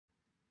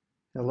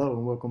Hello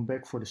and welcome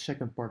back for the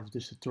second part of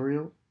this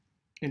tutorial.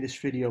 In this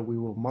video we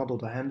will model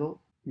the handle.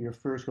 We are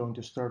first going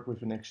to start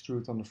with an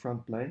extrude on the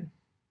front plane.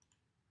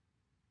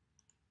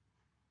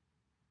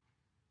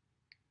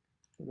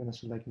 We're going to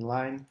select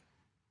line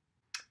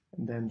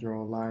and then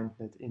draw a line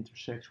that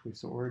intersects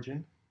with the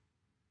origin.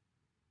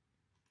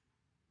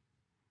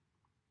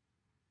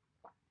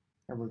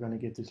 And we're going to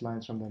give this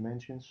line some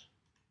dimensions.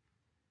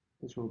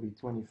 This will be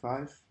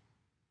 25.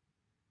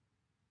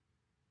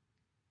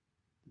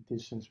 The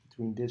distance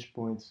between this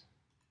point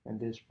and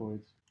this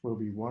point will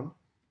be 1.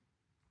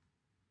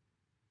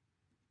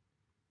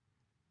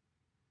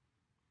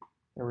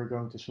 And we're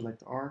going to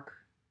select arc.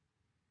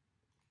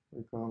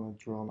 We're going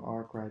to draw an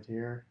arc right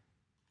here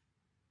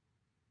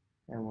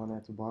and one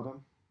at the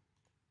bottom.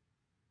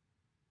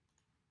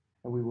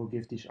 And we will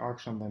give these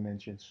arcs some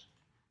dimensions.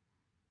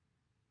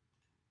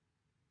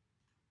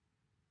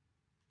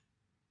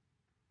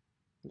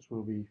 This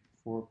will be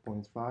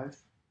 4.5.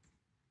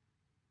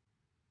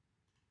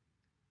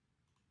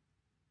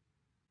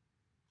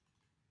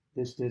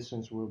 This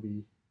distance will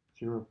be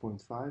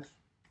 0.5.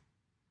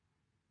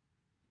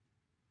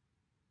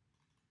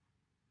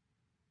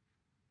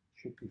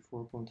 Should be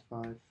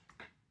 4.5.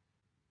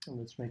 And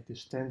let's make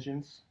this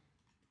tangent.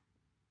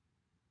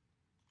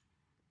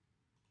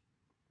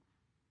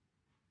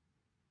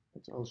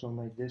 Let's also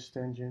make this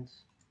tangent.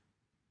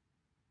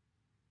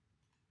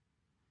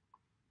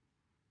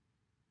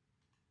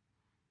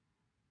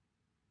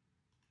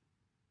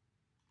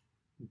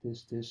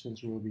 This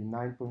distance will be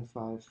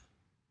 9.5.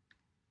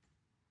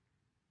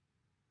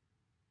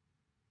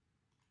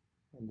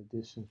 And the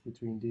distance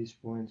between these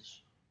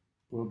points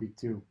will be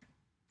 2.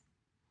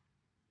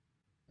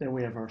 Then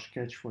we have our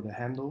sketch for the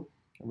handle,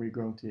 and we're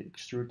going to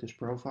extrude this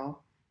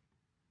profile.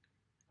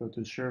 Go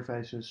to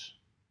Surfaces,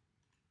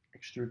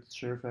 Extrude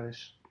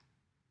Surface.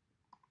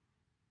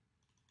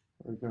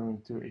 We're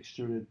going to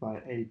extrude it by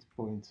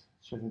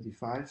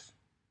 8.75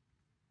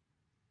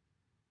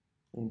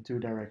 in 2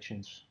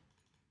 directions.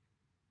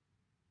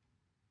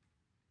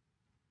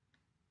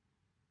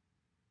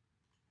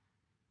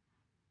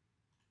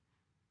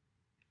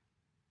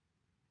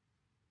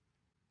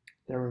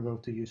 Then we're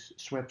going to use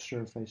Swept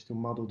Surface to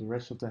model the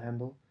rest of the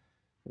handle.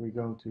 We're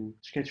going to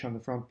sketch on the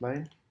front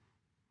plane.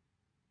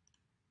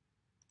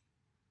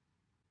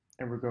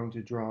 And we're going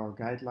to draw our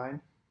guideline.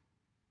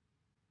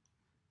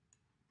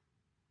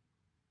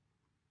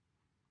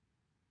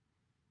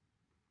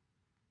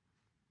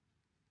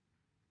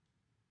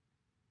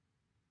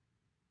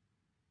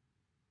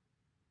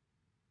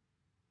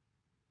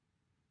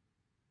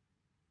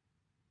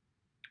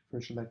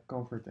 First select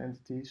Convert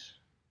Entities.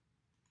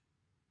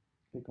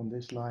 Click on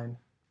this line.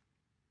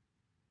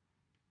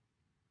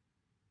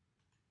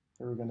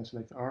 Then we're going to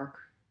select Arc.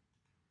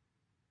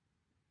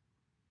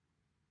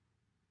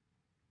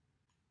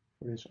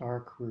 For this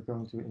arc, we're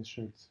going to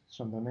insert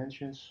some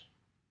dimensions.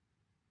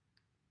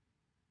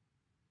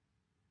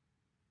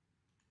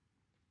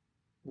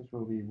 This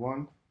will be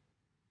 1.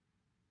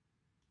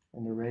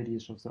 And the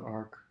radius of the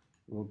arc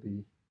will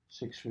be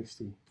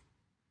 650.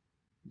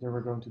 Then we're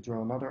going to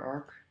draw another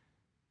arc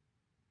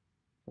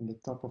from the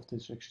top of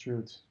this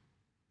extrude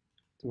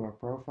to our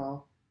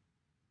profile.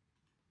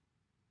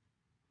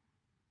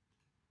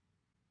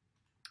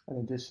 And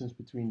the distance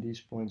between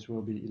these points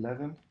will be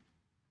 11.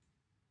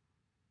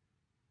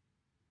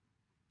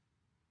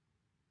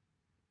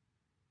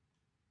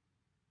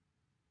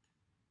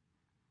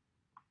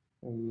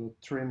 And we will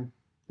trim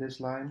this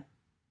line.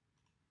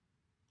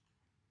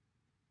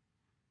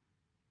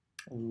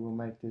 And we will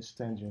make this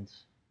tangent.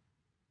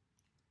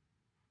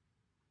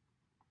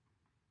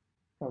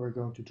 Now we're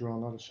going to draw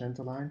another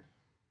center line.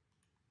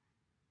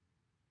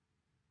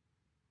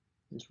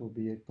 This will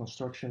be a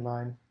construction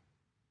line.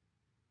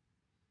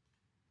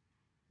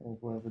 And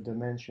it will have a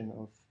dimension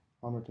of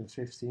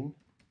 115.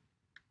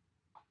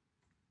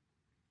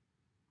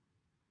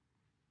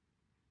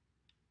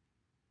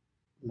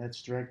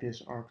 Let's drag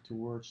this arc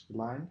towards the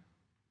line.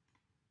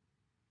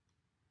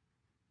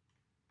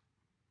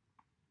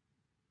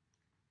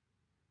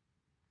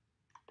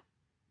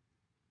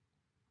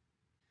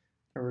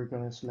 And we're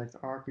going to select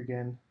arc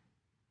again.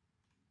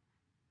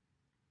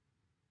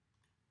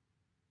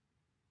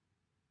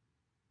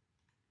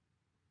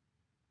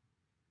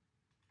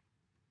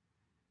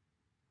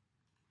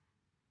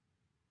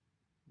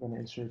 I'm going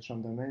to insert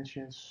some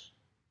dimensions.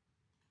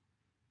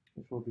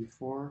 This will be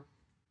 4.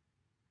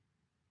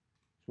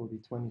 This will be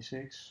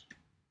 26.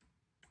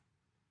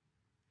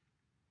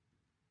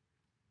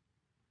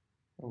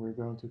 And we're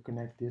going to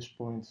connect this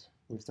point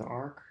with the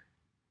arc.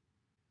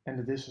 And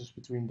the distance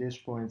between this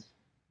point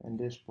and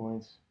this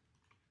point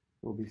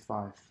will be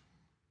 5.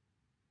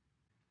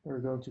 We're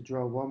going to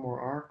draw one more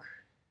arc.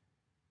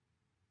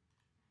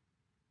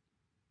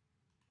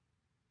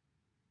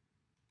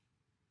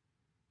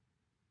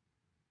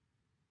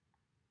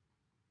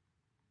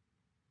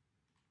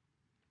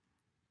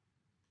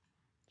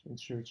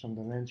 Insert some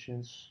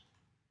dimensions.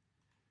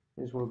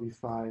 This will be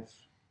 5.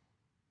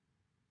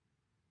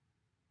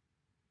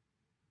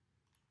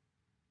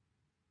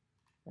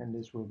 And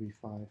this will be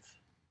 5.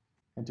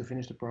 And to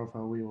finish the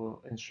profile, we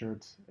will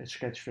insert a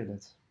sketch fillet.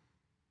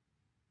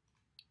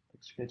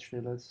 Like sketch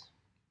fillet,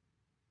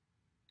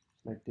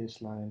 select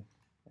this line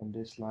and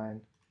this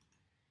line.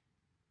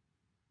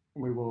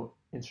 We will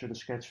insert a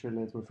sketch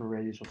fillet with a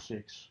radius of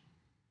 6.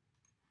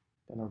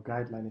 Then our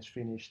guideline is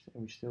finished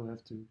and we still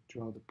have to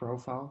draw the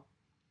profile.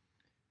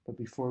 But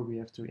before we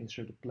have to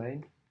insert a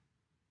plane.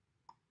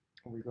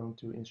 And we're going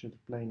to insert a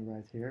plane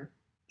right here.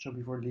 So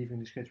before leaving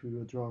the sketch, we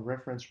will draw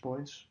reference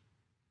points.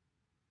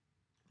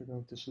 We're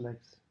going to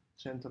select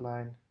center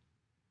line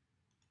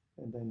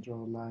and then draw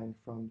a line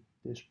from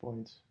this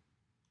point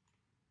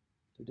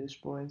to this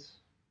point.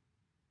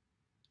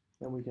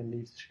 Then we can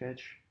leave the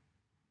sketch.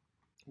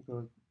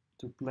 Go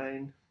to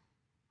plane.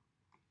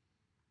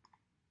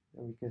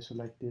 Then we can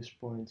select this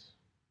point,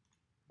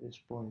 and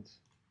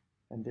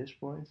this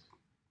point.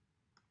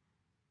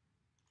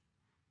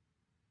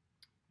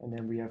 And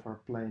then we have our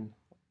plane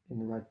in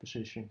the right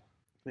position.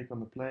 Click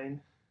on the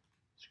plane,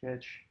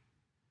 sketch,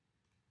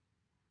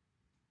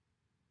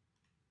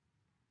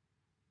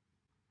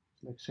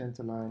 select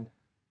center line,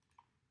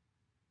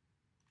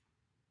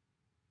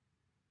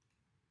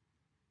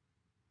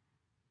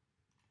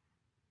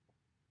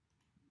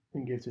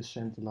 and give this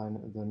center line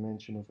a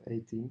dimension of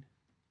 18.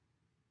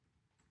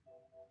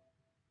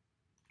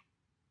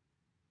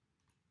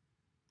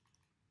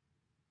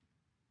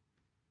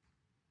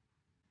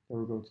 Then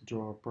we're going to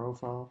draw a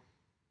profile.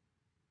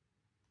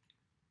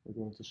 We're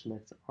going to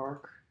select the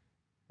arc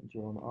and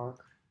draw an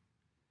arc.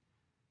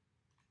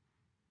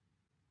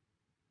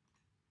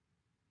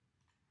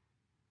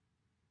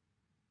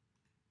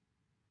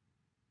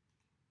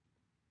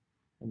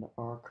 And the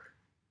arc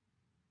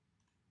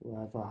will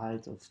have a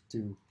height of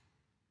 2.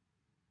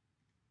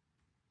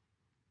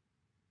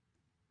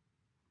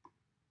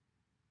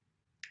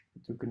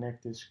 To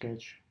connect this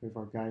sketch with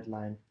our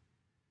guideline,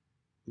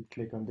 we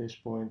click on this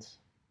point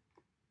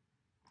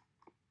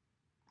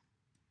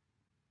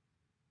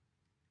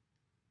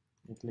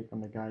and click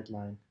on the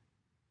guideline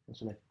and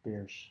select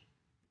Pierce.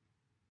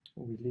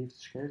 And we leave the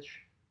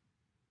sketch.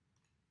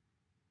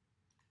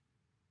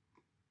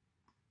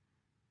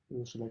 We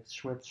will select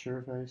Swept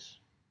Surface,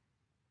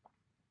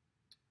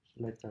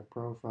 select our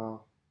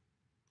profile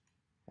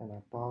and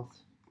our path,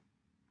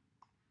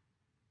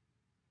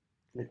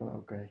 click on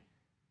OK.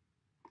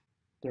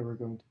 Then we're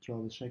going to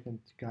draw the second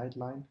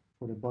guideline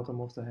for the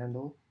bottom of the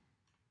handle.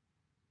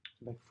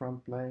 Select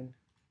front plane,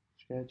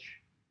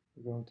 sketch.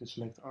 We're going to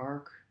select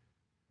arc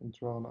and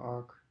draw an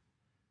arc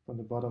from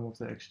the bottom of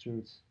the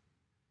extrude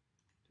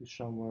to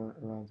somewhere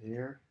around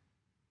here.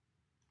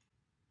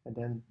 And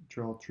then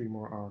draw 3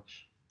 more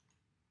arcs.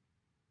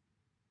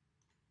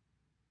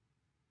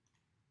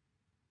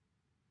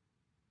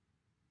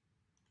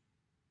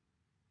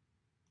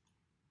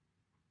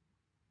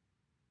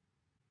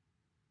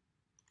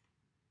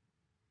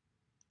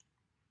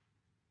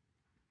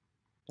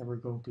 Then we're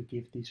going to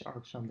give these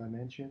arcs some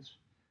dimensions.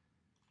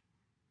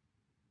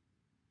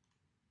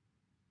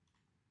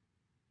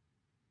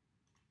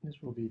 This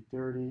will be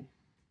 30.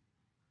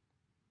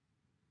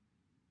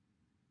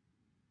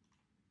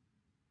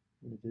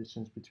 And the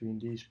distance between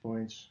these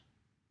points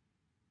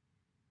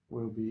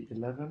will be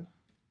 11.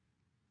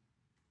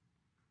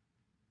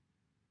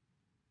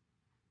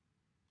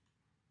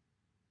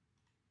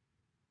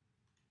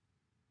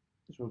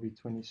 This will be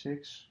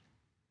 26.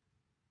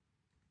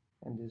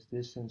 And this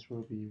distance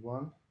will be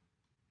 1.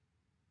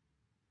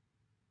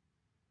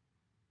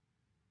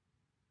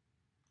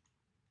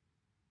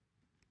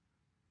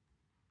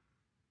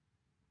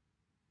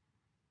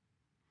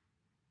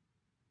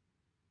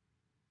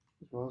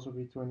 This will also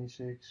be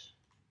 26.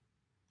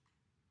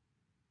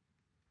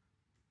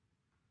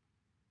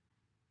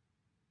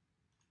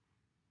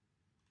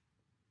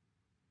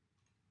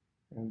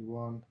 And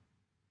 1.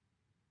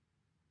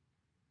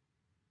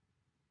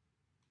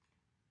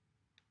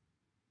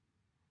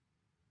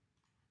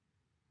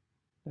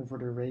 And for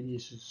the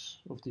radiuses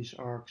of these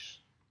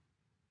arcs,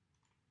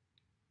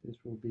 this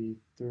will be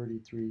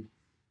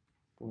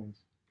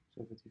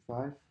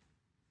 33.75.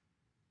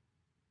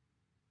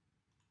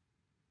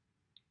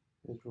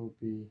 This will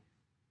be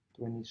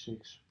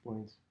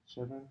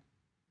 26.7.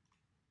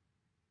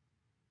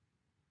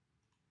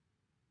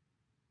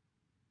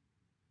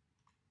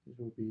 This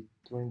will be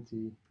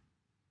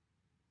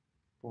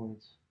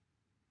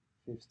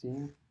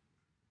 20.15.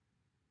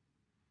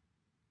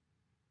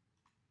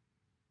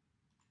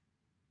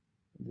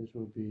 This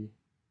will be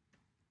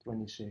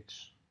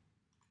 26.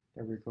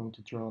 Then we're going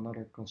to draw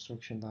another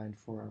construction line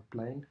for our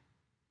plane.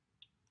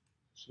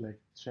 Select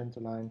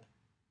center line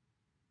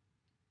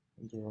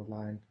and draw a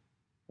line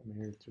from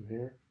here to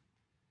here.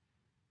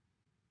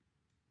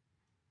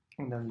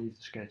 And then leave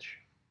the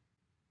sketch.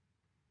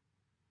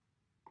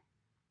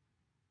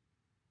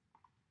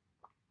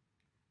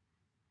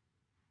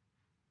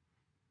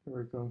 Then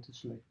we're going to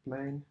select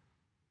plane.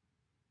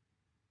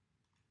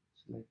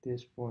 Select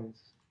this point,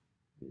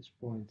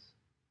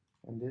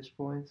 and this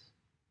point.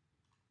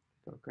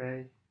 Click OK.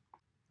 And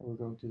we're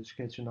going to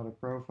sketch another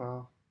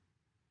profile.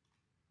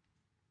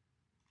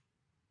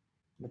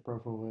 The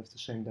profile will have the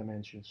same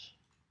dimensions.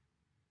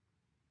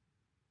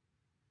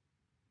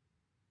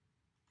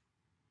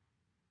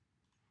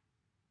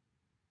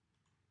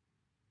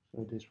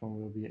 So this one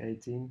will be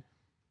 18.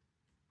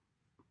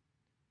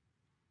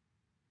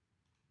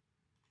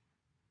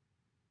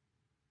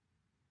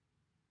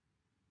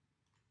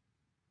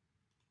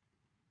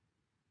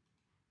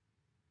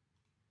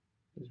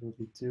 This will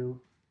be 2.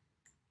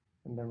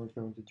 And then we're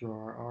going to draw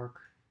our arc.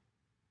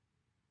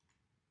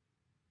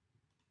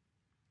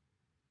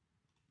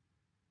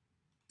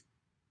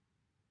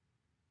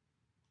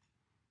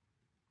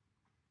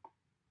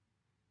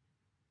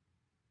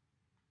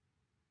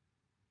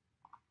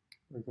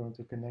 We're going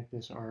to connect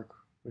this arc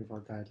with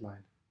our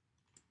guideline.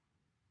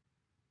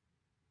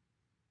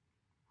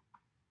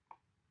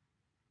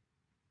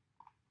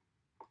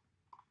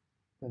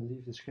 Then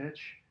leave the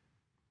sketch.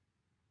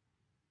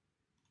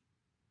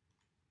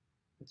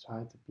 Let's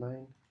hide the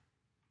plane.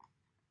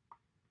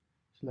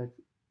 Select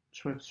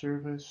Swept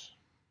Surface.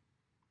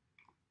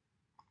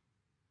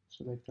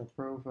 Select our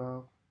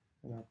profile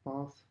and our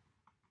path.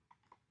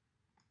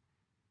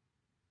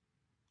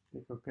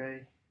 Click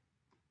OK.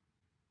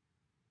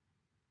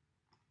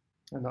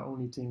 And the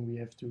only thing we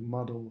have to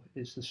model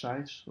is the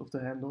size of the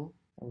handle.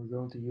 And we're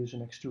going to use an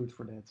extrude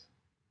for that.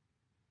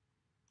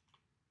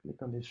 Click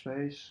on this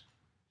face,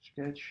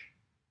 sketch.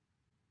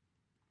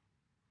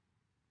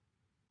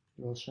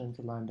 Draw a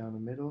center line down the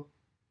middle.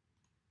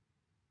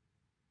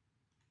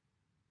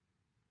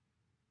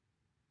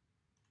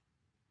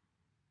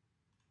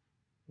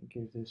 And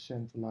give this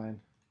center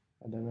line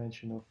a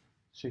dimension of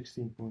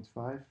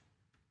 16.5.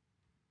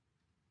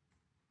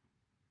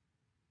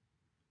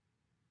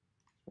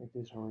 Make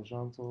this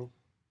horizontal.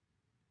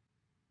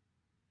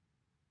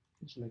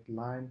 Select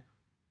line.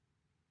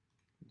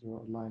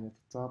 Draw a line at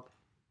the top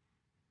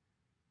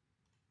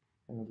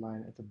and a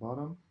line at the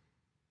bottom.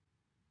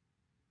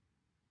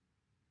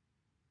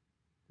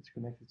 It's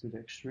connected to the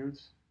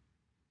extrude.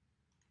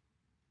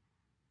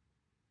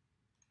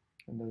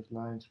 And those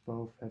lines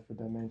both have a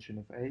dimension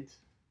of 8. And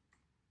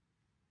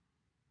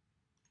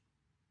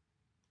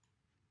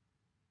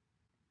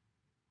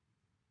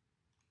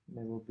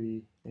they will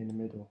be in the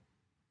middle.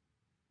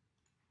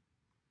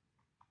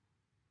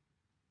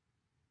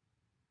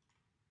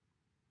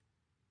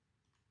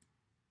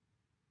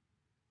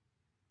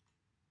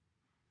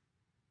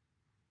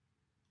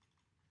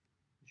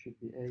 It should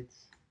be 8.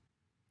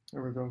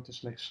 And we're going to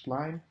select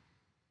spline.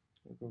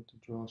 We're going to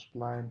draw a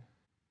spline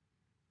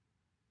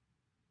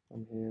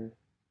from here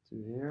to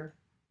here.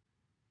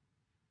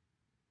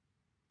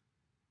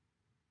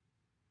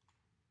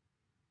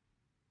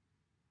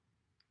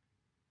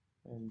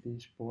 And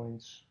these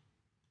points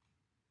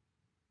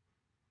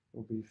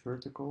will be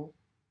vertical.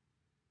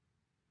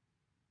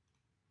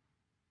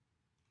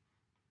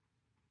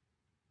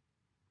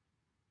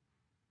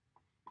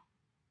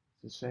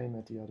 It's the same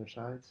at the other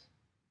side.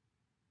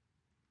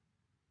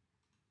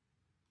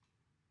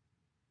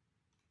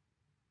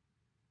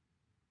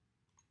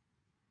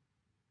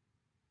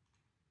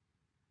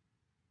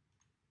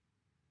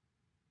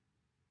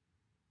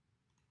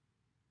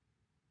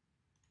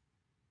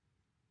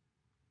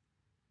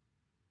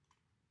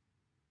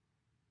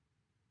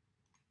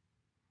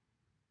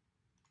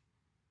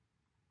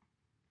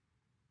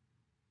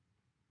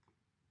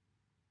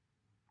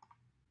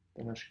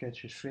 Then our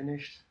sketch is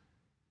finished.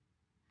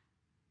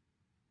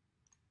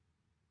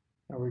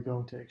 Now we're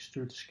going to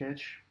extrude the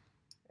sketch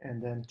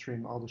and then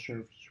trim all the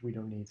surfaces we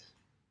don't need.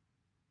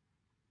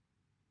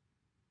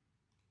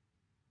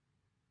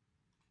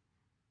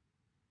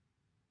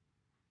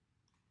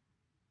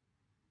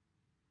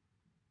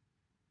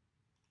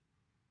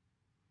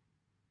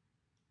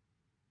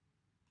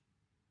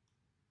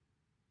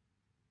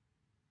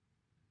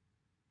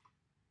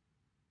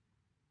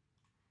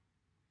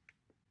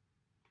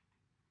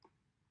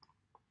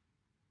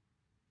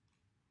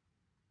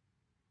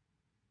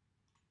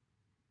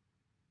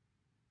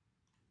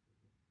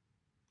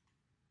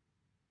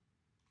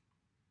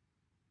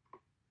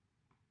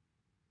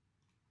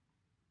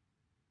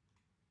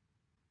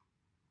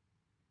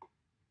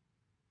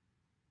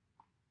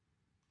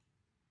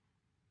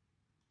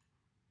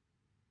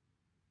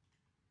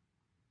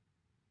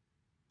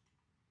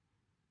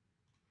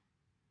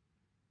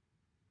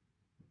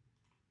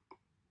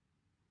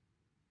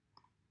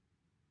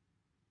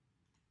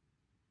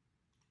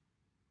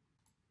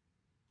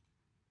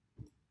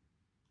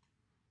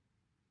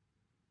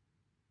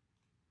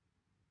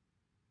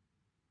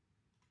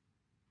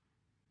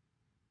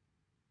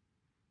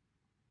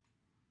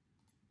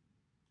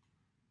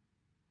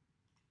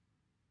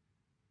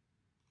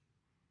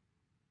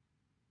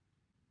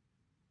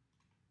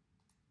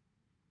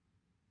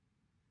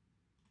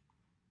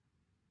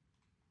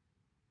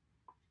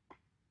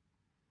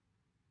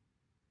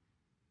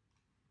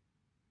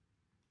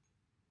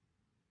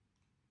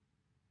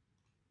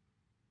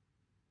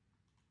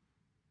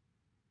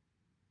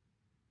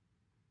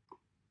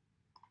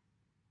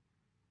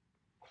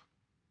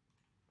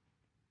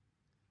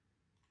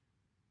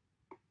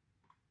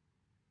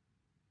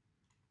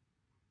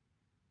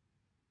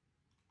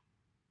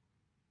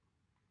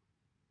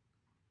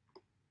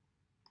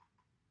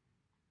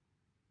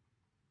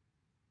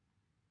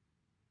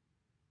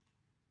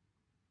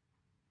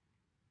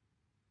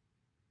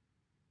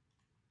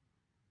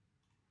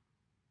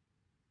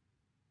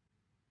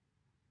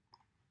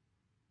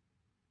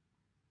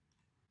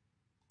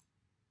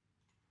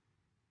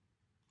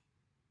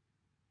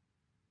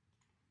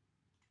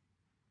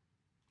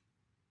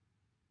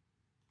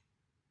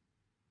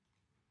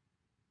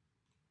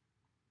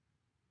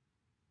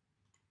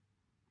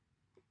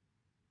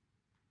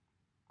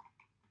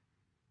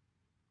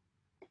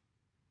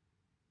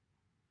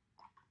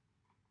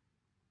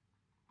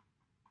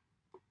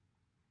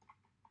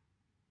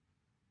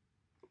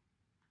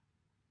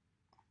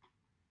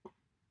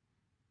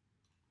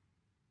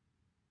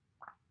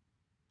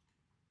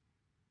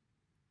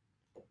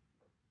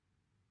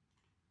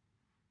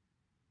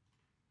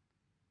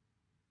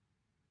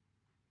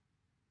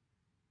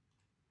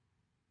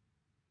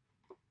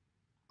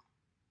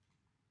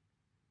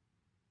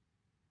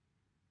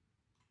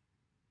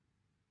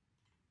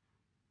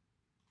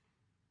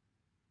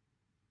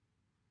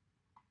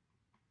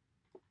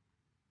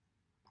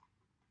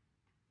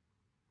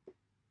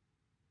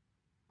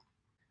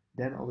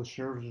 then all the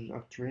surfaces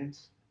are trimmed,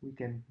 we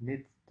can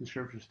knit the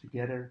surfaces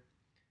together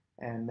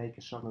and make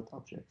a solid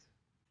object.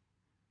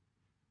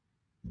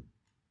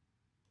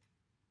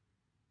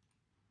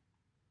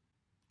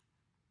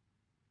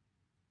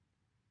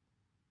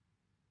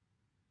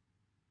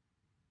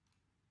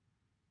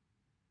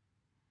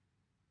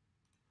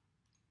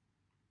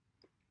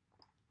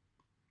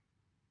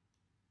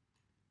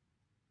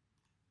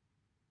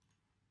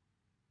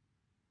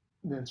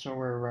 Then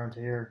somewhere around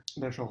here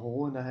there's a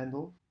hole in the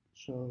handle,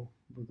 so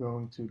we're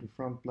going to the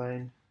front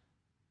plane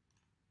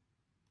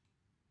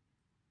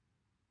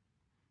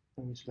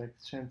and we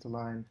select center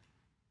line.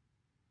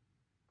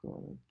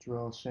 Going to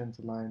draw a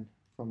center line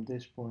from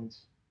this point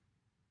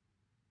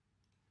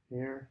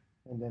here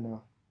and then a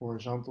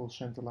horizontal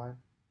center line.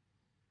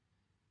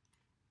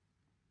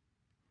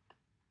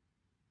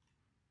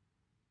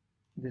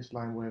 This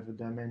line will have a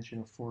dimension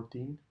of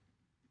 14.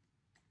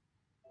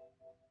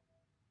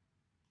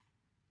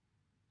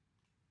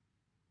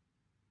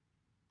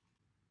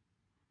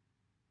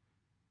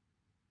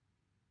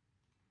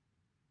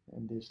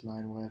 And this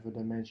line will have a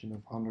dimension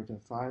of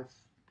 105.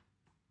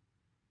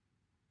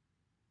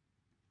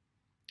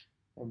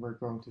 And we're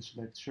going to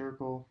select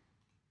circle.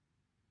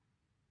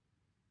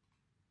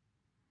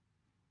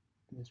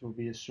 And this will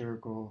be a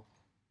circle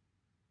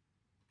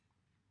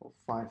of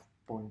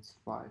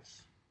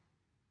 5.5.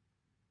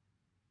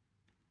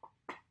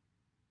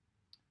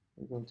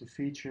 We're going to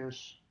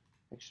features,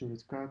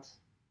 extruded cut,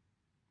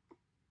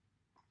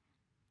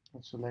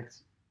 and select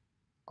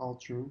all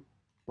true,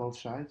 both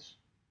sides.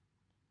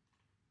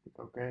 Click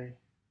OK.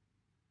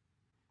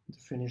 To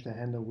finish the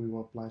handle we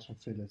will apply some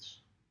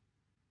fillets.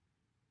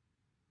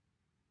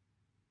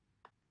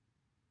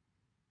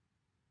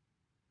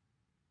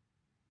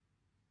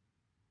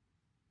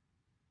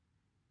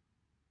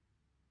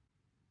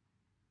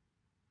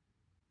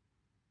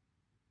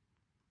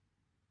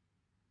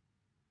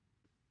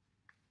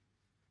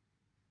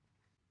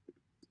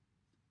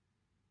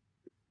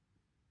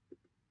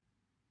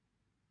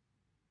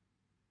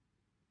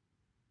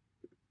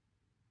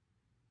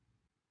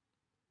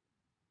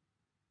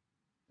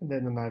 And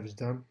then the knife is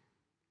done.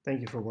 Thank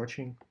you for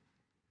watching.